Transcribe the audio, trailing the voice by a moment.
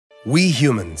We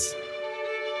humans,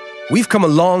 we've come a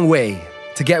long way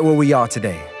to get where we are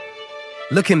today.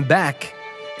 Looking back,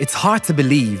 it's hard to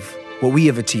believe what we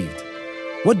have achieved.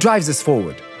 What drives us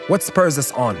forward? What spurs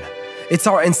us on? It's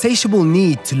our insatiable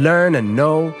need to learn and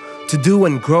know, to do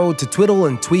and grow, to twiddle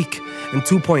and tweak, and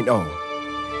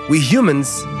 2.0. We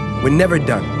humans, we're never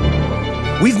done.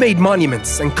 We've made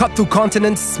monuments and cut through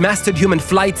continents, mastered human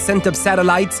flight, sent up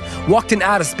satellites, walked in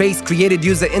outer space, created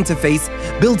user interface,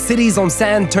 built cities on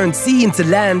sand, turned sea into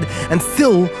land, and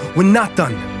still, we're not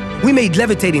done. We made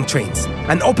levitating trains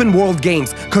and open world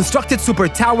games, constructed super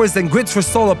towers and grids for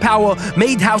solar power,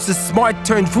 made houses smart,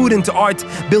 turned food into art,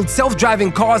 built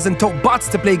self-driving cars and taught bots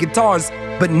to play guitars.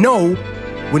 But no,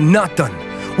 we're not done.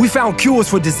 We found cures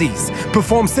for disease,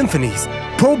 performed symphonies,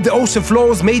 probed the ocean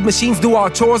floors, made machines do our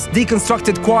chores,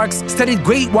 deconstructed quarks, studied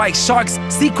great white sharks,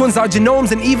 sequenced our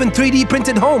genomes, and even 3D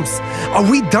printed homes. Are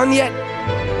we done yet?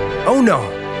 Oh no,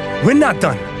 we're not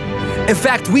done. In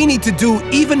fact, we need to do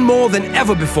even more than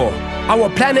ever before. Our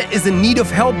planet is in need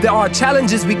of help. There are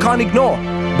challenges we can't ignore.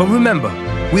 But remember,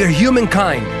 we are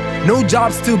humankind. No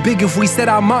job's too big if we set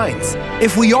our minds.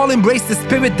 If we all embrace the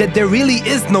spirit that there really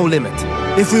is no limit.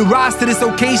 If we rise to this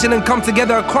occasion and come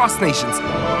together across nations.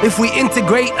 If we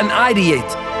integrate and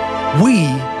ideate, we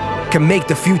can make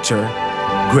the future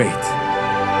great.